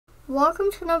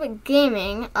Welcome to Novik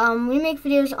Gaming. We make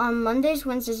videos on Mondays,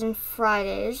 Wednesdays, and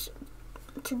Fridays.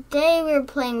 Today we are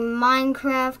playing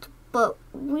Minecraft, but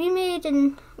we made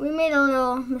a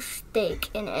little mistake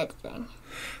in editing.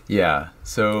 Yeah,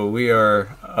 so we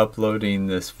are uploading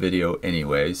this video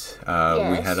anyways.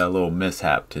 Yes. We had a little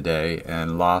mishap today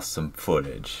and lost some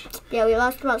footage. Yeah, we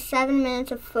lost about 7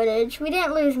 minutes of footage. We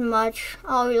didn't lose much.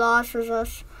 All we lost was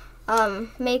us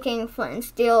making flint and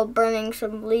steel, burning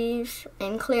some leaves,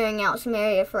 and clearing out some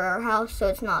area for our house, so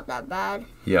it's not that bad.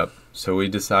 Yep, so we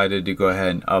decided to go ahead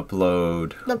and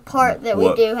upload The part that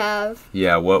we do have.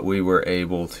 Yeah, what we were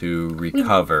able to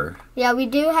recover. We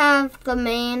do have the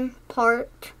main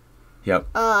part. Yep.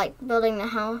 Like building the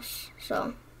house,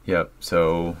 so. Yep,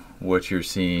 so what you're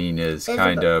seeing is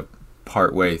kind of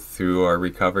partway through our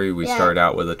recovery. We start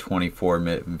out with a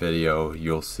 24-minute video.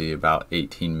 You'll see about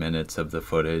 18 minutes of the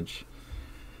footage.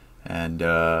 And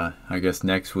I guess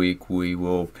next week we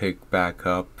will pick back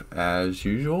up as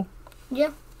usual.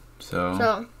 Yeah.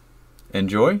 So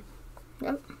enjoy.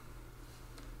 Yep.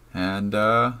 And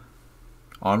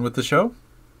on with the show.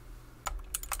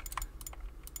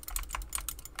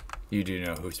 You do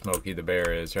know who Smokey the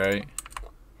Bear is, right?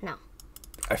 No.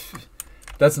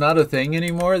 That's not a thing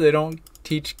anymore? They don't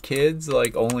teach kids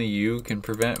like only you can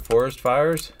prevent forest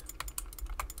fires?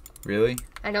 Really?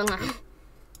 I don't know.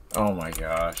 Oh my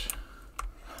gosh.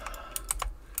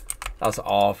 That's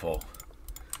awful.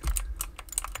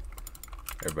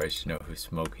 Everybody should know who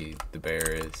Smokey the Bear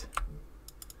is.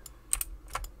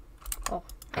 Oh,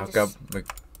 How about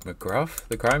McGruff,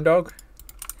 the crime dog?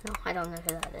 No, I don't know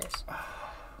who that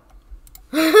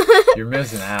is. You're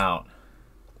missing out.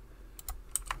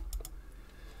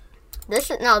 This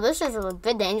is a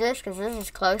bit dangerous because this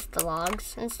is close to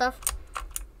logs and stuff.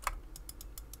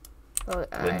 But,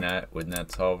 Wouldn't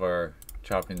that solve our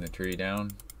chopping the tree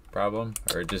down problem?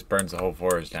 Or it just burns the whole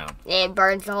forest down? It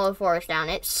burns the whole forest down.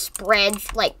 It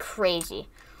spreads like crazy.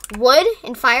 Wood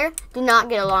and fire do not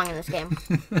get along in this game.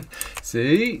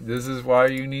 See? This is why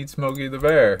you need Smokey the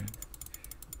Bear.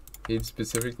 He'd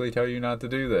specifically tell you not to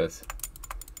do this.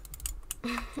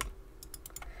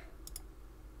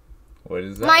 What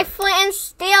is that? My flint and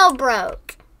steel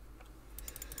broke.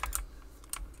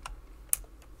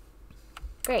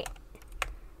 Great.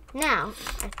 Now,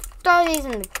 I throw these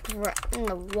in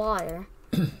the water.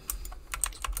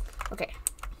 Okay.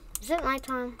 Is it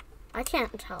nighttime? I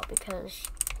can't tell because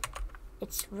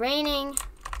it's raining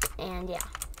and yeah.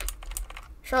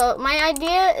 So my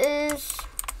idea is,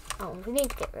 we need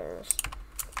to get rid of this.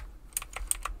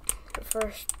 But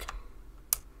first,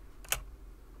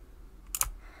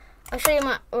 I'll show you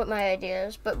what my idea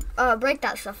is, but break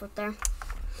that stuff up there.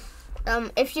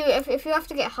 If you have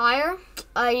to get higher,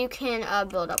 you can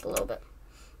build up a little bit.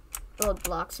 Build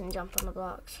blocks and jump on the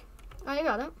blocks. Oh, you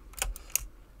got it.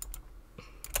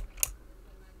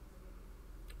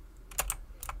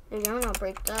 There you go, and I'll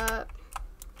break that.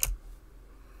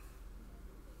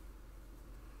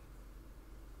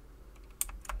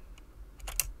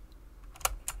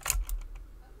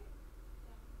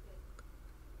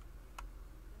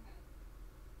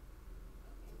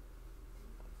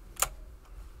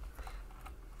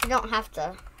 You don't have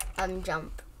to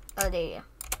jump. Oh, there you go.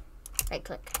 Right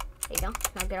click. There you go.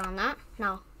 Now get on that.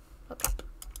 Now look up.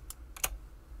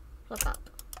 Look up.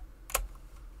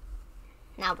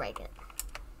 Now break it.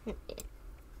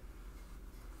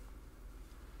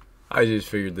 I just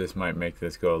figured this might make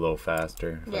this go a little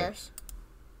faster. Yes.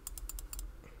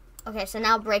 Okay, so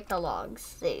now break the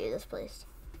logs that you just placed.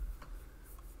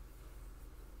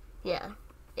 Yeah.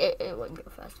 It would go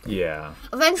faster. Yeah.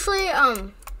 Eventually,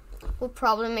 we'll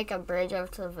probably make a bridge over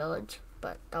to the village,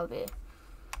 but that'll be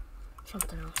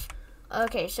something else.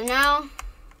 Okay, so now...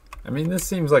 I mean, this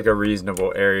seems like a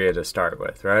reasonable area to start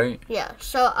with, right? Yeah,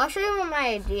 so I'll show you what my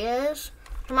idea is.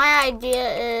 My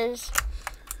idea is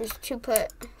to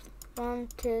put 1,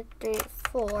 2, 3,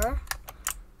 4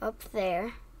 up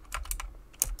there.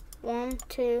 1,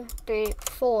 2, 3,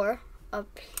 4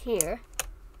 up here.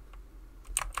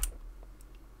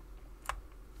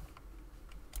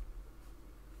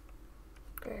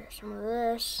 Get some of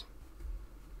this.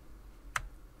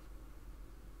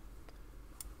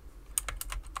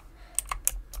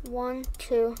 One,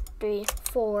 2, 3,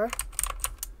 4,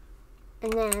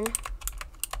 and then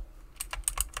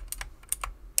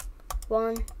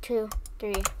 1, 2,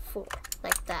 3, 4,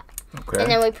 like that. Okay.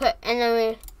 And then with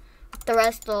the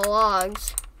rest of the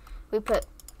logs, we put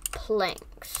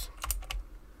planks.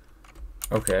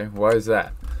 Okay, why is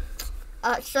that?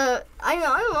 So I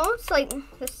don't know. It's like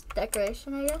just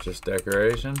decoration, I guess. Just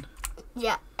decoration?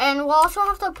 Yeah, and we'll also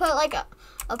have to put like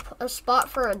a spot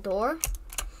for a door.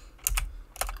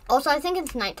 Also, I think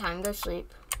it's nighttime. Go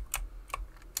sleep.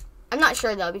 I'm not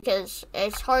sure though because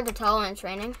it's hard to tell when it's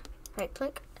raining. Right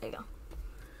click. There you go.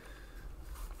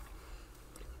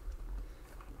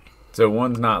 So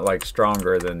one's not like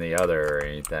stronger than the other or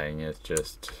anything. It's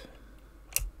just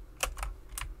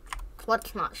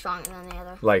what's not stronger than the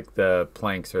other? Like the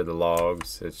planks or the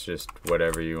logs. It's just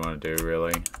whatever you want to do,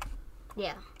 really.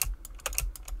 Yeah.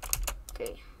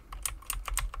 Okay.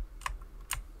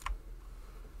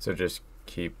 So just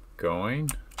keep going.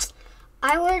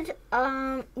 I would,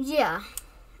 yeah.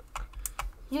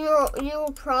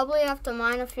 You'll probably have to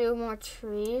mine a few more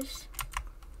trees.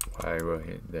 Why will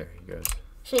he? There he goes.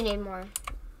 So you need more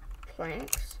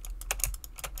planks.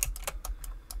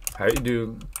 How do you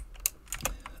do?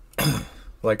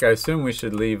 Like, I assume we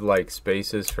should leave like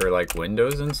spaces for like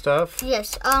windows and stuff.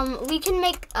 Yes. We can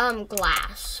make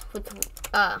glass with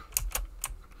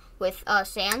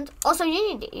sand. Also, you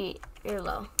need to eat. You're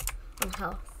low on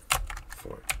health.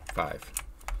 4, 5.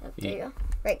 Yep, there you go.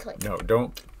 Right click. No,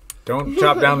 don't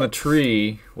chop down the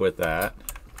tree with that.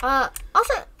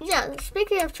 Also, yeah.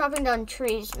 Speaking of chopping down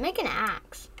trees, make an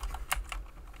axe.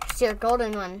 See, your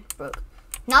golden one broke.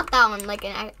 Not that one, like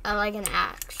an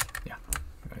axe. Yeah.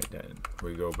 Right then.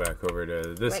 We go back over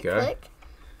to this right guy. Click.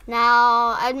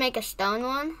 Now I'd make a stone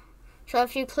one. So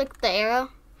if you click the arrow,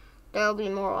 there will be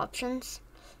more options.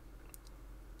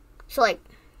 So like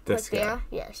this guy. Arrow.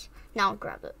 Yes. Now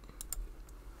grab it.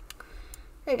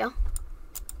 There you go.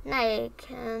 Now you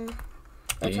can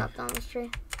chop down this tree.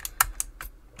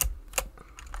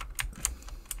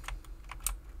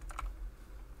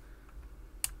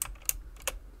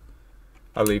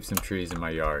 I'll leave some trees in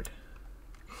my yard.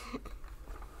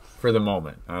 For the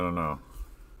moment. I don't know.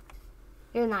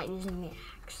 You're not using the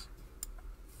axe.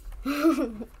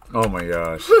 Oh my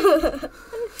gosh.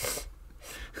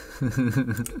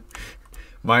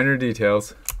 Minor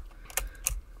details.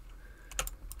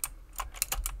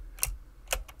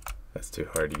 That's too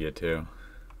hard to get to.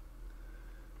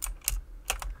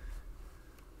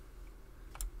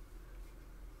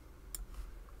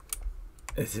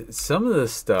 Some of the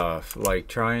stuff, like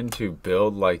trying to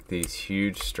build like these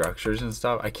huge structures and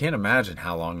stuff, I can't imagine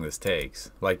how long this takes.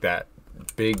 Like that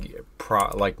big,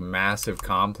 like massive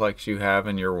complex you have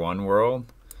in your one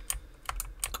world.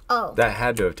 Oh. That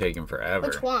had to have taken forever.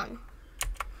 Which one?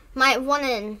 My one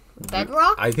in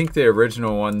Bedrock? I think the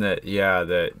original one that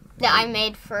I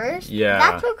made first? Yeah.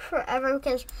 That took forever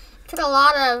because it took a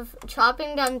lot of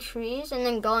chopping down trees and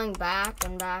then going back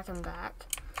and back and back.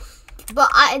 But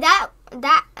that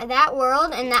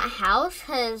world and that house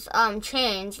has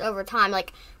changed over time.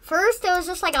 Like first it was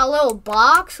just like a little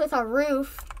box with a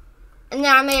roof, and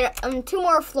then I made 2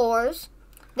 more floors.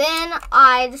 Then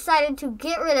I decided to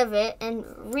get rid of it and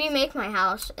remake my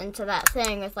house into that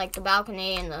thing with like the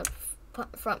balcony and the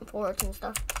front porch and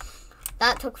stuff.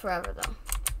 That took forever though.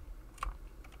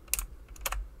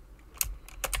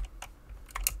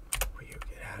 Will you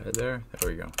get out of there? There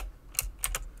we go.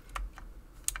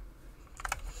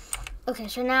 Okay,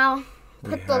 so now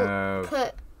those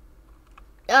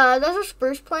are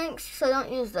spruce planks, so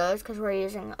don't use those because we're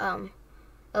using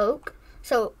oak.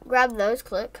 So grab those,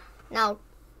 click. Now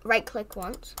right click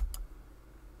once.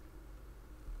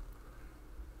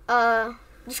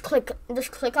 Just click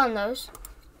on those.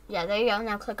 Yeah, there you go.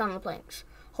 Now click on the planks.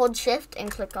 Hold shift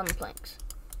and click on the planks.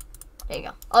 There you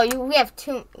go. Oh, we have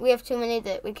too many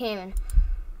that we can't even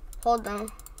hold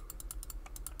them.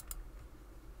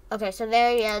 Okay, so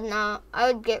there, yeah, now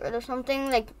I would get rid of something,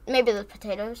 like maybe the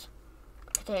potatoes.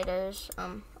 Potatoes,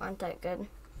 aren't that good.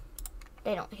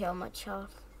 They don't heal much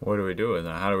health. What do we do with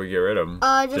them? How do we get rid of them?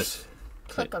 Just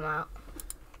click them out.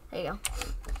 There you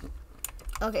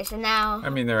go. Okay, so now... I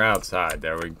mean, they're outside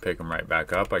there. We can pick them right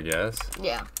back up, I guess.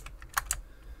 Yeah.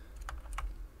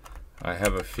 I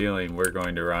have a feeling we're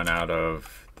going to run out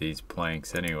of these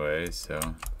planks anyway, so...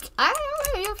 I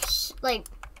don't know, you have, like...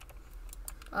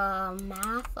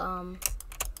 math,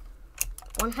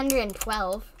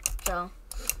 112, so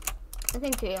I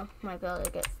think you might be able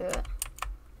to get through it.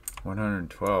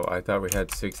 112? I thought we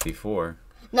had 64.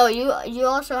 No, you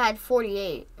also had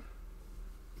 48.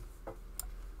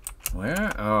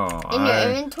 Where? Oh, in your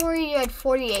inventory, you had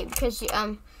 48 because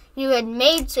you had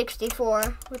made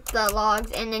 64 with the logs,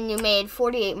 and then you made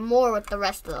 48 more with the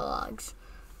rest of the logs.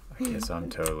 I guess I'm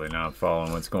totally not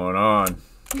following what's going on,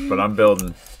 but I'm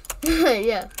building.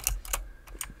 Yeah.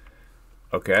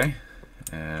 Okay.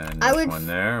 And there's one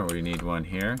there. We need one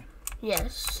here.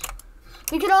 Yes.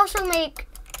 We should also make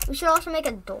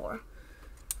a door.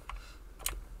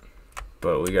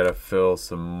 But we gotta fill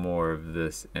some more of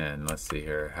this in. Let's see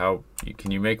here. Can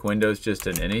you make windows just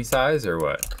in any size or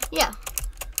what? Yeah.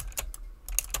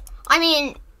 I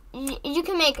mean, you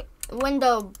can make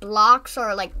window blocks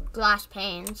or like glass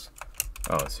panes.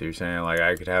 Oh, so you're saying like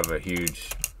I could have a huge,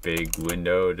 big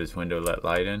window? Does window let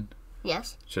light in?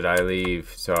 Yes. Should I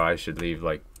leave? So I should leave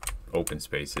like open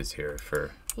spaces here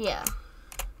for. Yeah.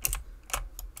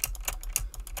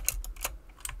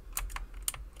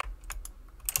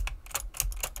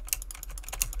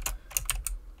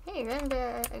 Hey, you're in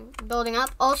the building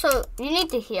up. Also, you need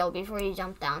to heal before you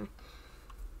jump down.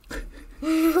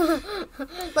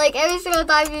 Like every single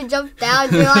time you jump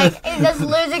down, you're like just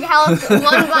losing health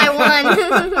one by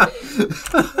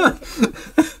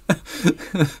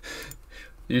one.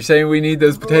 You're saying we need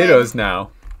those potatoes now?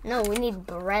 No, we need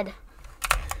bread.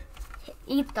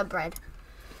 Eat the bread.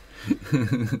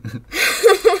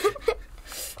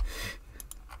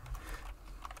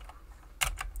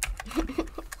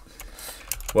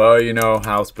 Well, you know,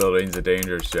 house building's a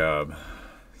dangerous job.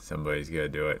 Somebody's gotta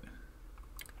do it.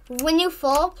 When you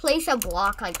fall, place a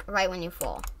block like right when you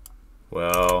fall.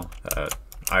 Well,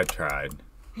 I tried.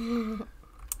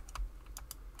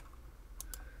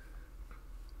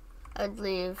 I'd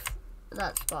leave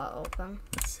that spot open.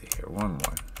 Let's see here, one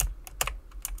more.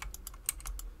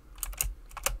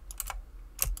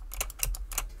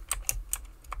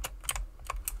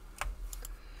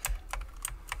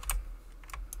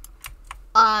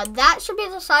 That should be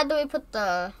the side that we put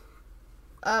the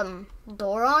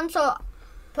door on. So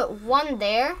put one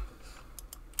there,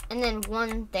 and then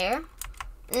one there, and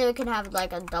then we can have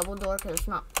like a double door because it's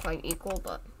not quite equal,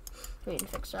 but we can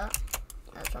fix that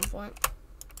at some point.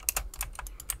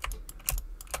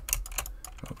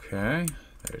 Okay,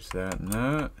 there's that and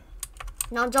that.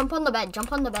 Now jump on the bed.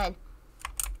 Jump on the bed.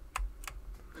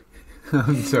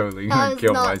 I'm totally gonna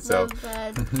kill myself.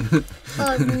 That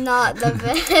was not the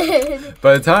bed.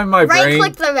 By the time my brain...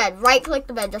 Right-click the bed. Right-click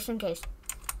the bed just in case.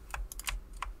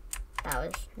 That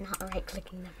was not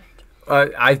right-clicking the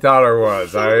bed. I thought it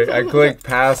was. I clicked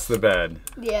past the bed.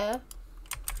 Yeah.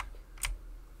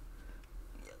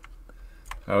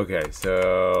 Okay,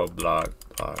 so block.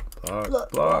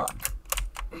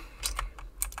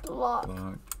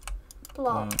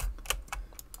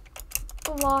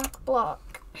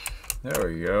 There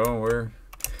we go.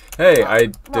 Hey, I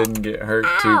didn't get hurt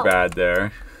too bad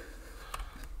there.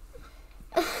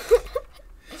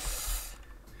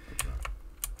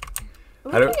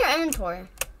 Look at your inventory.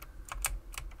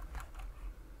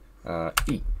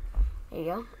 E. There you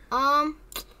go.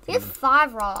 You have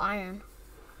 5 raw iron.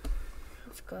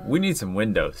 That's good. We need some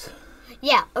windows.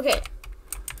 Yeah, okay.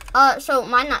 So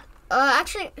mine not.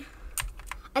 Actually,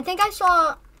 I think I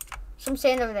saw some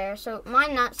sand over there. So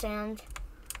mine not sand.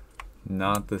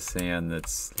 Not the sand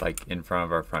that's like in front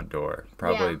of our front door.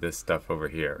 Probably Yeah. this stuff over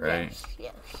here, right?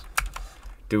 Yes.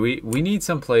 Do we need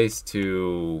some place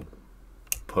to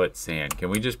put sand? Can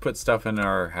we just put stuff in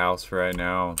our house for right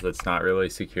now that's not really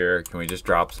secure? Can we just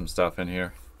drop some stuff in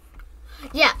here?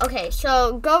 Yeah, okay.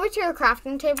 So go over to your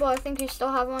crafting table. I think you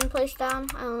still have one placed down.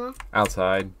 I don't know.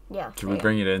 Outside? Yeah. Should we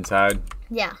bring it inside?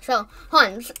 Yeah. So, hold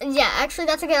on. Yeah, actually,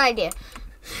 that's a good idea.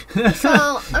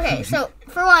 So, okay. So,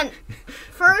 for one,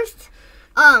 first,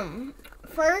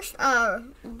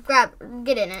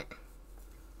 get in it.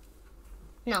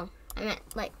 No, I meant,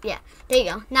 like, yeah. There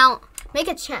you go. Now, make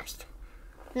a chest.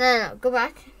 No. Go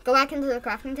back into the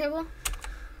crafting table.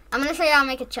 I'm going to show you how to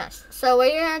make a chest. So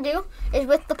what you're going to do is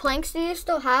with the planks that you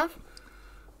still have,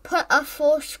 put a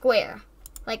full square.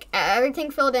 Like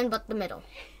everything filled in but the middle.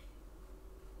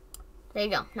 There you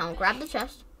go. Now grab the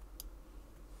chest.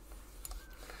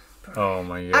 Oh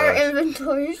my gosh. Our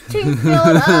inventory is too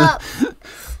filled up.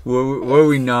 What do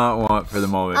we not want for the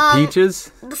moment?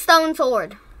 Peaches? The stone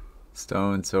sword.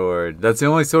 Stone sword. That's the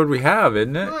only sword we have,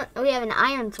 isn't it? We have an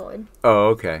iron sword. Oh,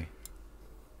 okay.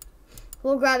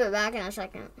 We'll grab it back in a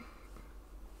second.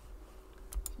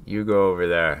 You go over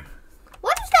there.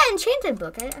 What is that enchanted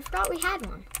book? I forgot we had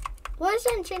one. What is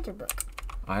that enchanted book?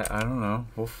 I don't know.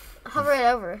 Hover it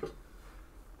over.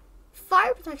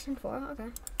 Fire protection 4. Okay.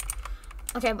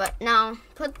 Okay, but now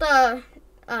put the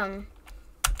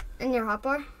in your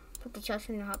hotbar. Put the chest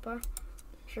in your hotbar.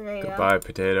 So there you Goodbye, go.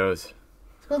 potatoes.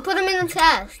 We'll put them in the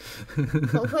chest.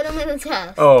 We'll put them in the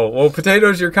chest. Oh, well,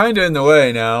 potatoes, you're kind of in the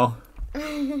way now.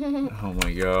 Oh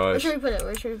my gosh. Where should we put it?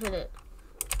 Where should we put it?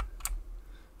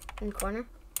 In the corner?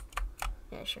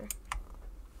 Yeah, sure.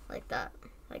 Like that.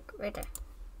 Like right there.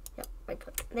 Yep, right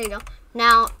click. There you go.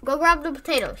 Now, go grab the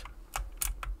potatoes.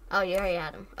 Oh, you already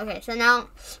had them. Okay, so now,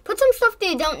 put some stuff that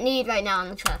you don't need right now in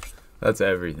the chest. That's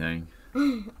everything.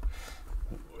 You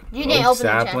didn't open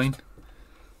sapling. the chest.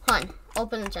 Hold on.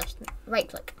 Open the chest. Right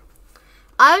click.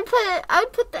 I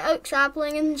would put the oak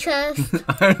sapling in the chest.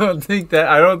 I don't think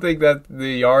that the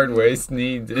yard waste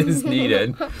is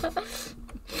needed.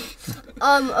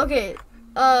 Okay.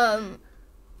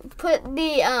 Put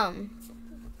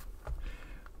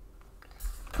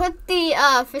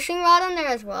the fishing rod in there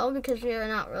as well because we are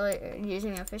not really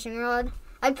using a fishing rod.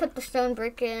 I'd put the stone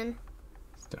brick in.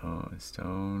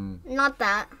 Stone. Not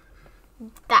that.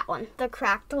 That one. The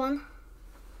cracked one.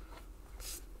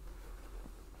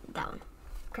 That one.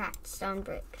 Cracked stone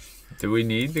brick. Do we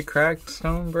need the cracked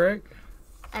stone brick?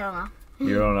 I don't know.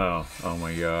 You don't know. Oh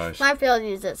my gosh. Might be able to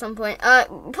use it at some point.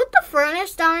 Put the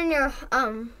furnace down in your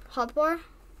hotbar.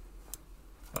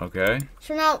 Okay.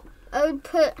 So now I would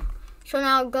put. So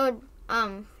now go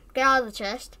get out of the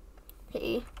chest. Hit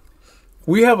E.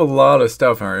 We have a lot of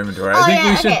stuff in our inventory. I think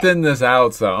we should thin this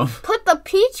out some. Put the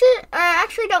peaches. Or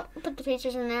actually, don't put the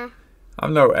peaches in there.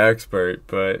 I'm no expert,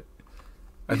 but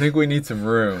I think we need some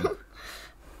room.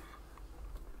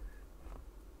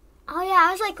 Oh yeah,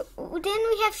 I was like, didn't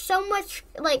we have so much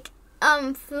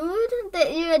food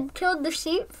that you had killed the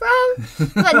sheep from?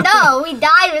 But no, we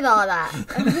died with all that.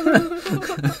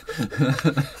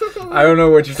 I don't know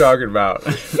what you're talking about.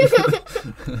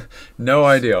 No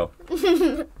idea.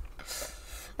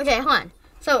 Okay, hold on.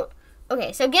 So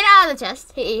get out of the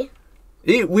chest. Hit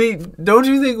E. Don't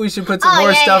you think we should put some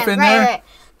more stuff in there? Right.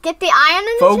 Get the iron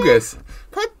in the chest. Focus.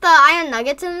 Put the iron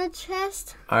nuggets in the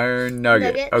chest. Iron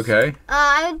nugget. Okay.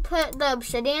 I would put the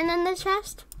obsidian in the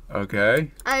chest.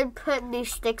 Okay. I'd put the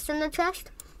sticks in the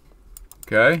chest.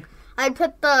 Okay. I'd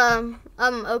put the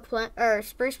oak plant or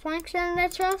spruce planks in the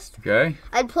chest. Okay.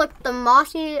 I'd put the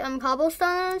mossy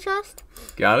cobblestone in the chest.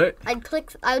 Got it. I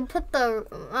would put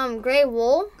the gray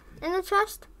wool in the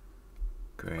chest.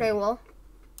 Gray wool.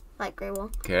 Like gray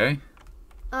wool. Okay.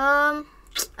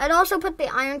 I'd also put the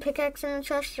iron pickaxe in the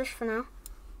chest just for now.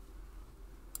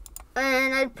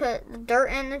 And I'd put the dirt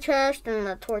in the chest and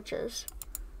the torches.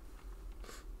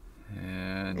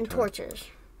 And torches.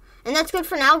 And that's good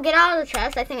for now. Get out of the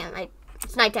chest. I think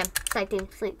it's nighttime. It's nighttime.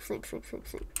 Sleep.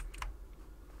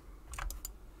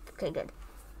 Okay, good.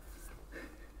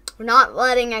 We're not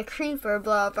letting a creeper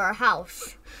blow up our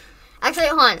house. Actually,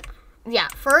 hold on. Yeah,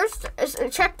 first,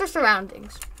 check the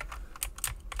surroundings.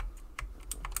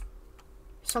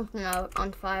 Something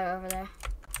on fire over there.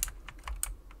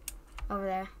 Over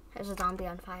there. There's a zombie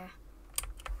on fire.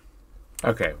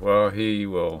 Okay, well, he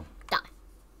will die.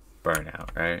 Burn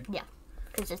out, right? Yeah,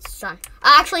 because it's sun.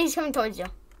 Actually, he's coming towards you.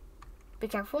 Be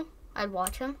careful. I'd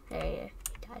watch him. There he is.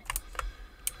 He died.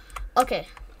 Okay.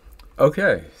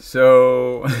 Okay,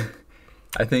 so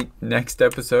I think next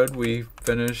episode we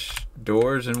finish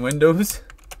doors and windows.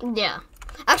 Yeah.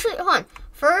 Actually, hold on.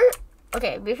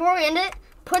 Okay, before we end it,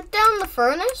 put down the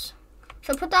furnace.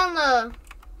 So put down the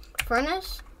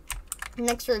furnace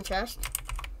next to the chest.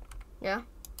 Yeah.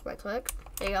 Right click.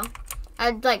 There you go.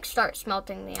 I'd start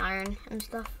smelting the iron and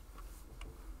stuff.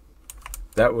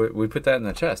 We put that in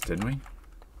the chest, didn't we?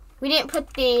 We didn't put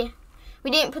the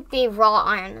raw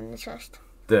iron in the chest.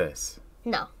 This.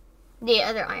 No. The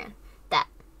other iron.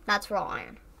 That's raw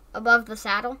iron. Above the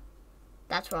saddle,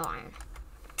 that's raw iron.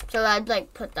 So I'd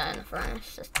put that in the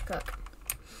furnace just to cook.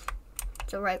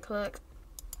 So right click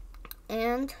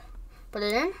and put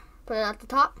it in. Put it at the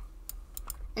top.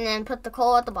 And then put the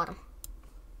coal at the bottom.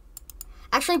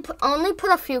 Actually, only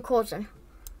put a few coals in.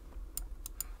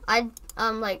 I'd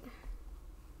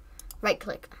right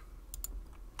click.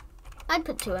 I'd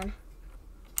put 2 in.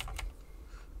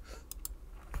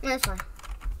 That's fine.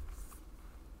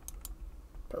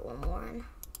 Put 1 more in.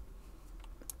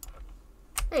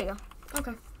 There you go.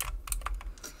 Okay.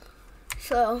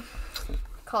 So,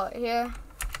 call it here.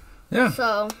 Yeah.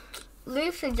 So,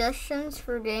 leave suggestions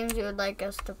for games you would like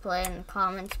us to play in the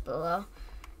comments below.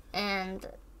 And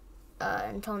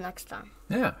until next time.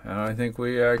 Yeah, I think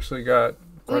we actually got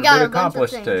quite a bit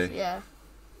accomplished today. Yeah.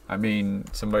 I mean,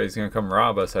 somebody's going to come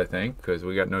rob us, I think, because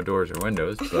we got no doors or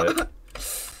windows, but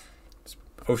it's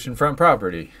oceanfront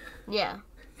property. Yeah.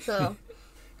 So.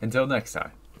 Until next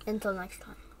time. Until next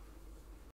time.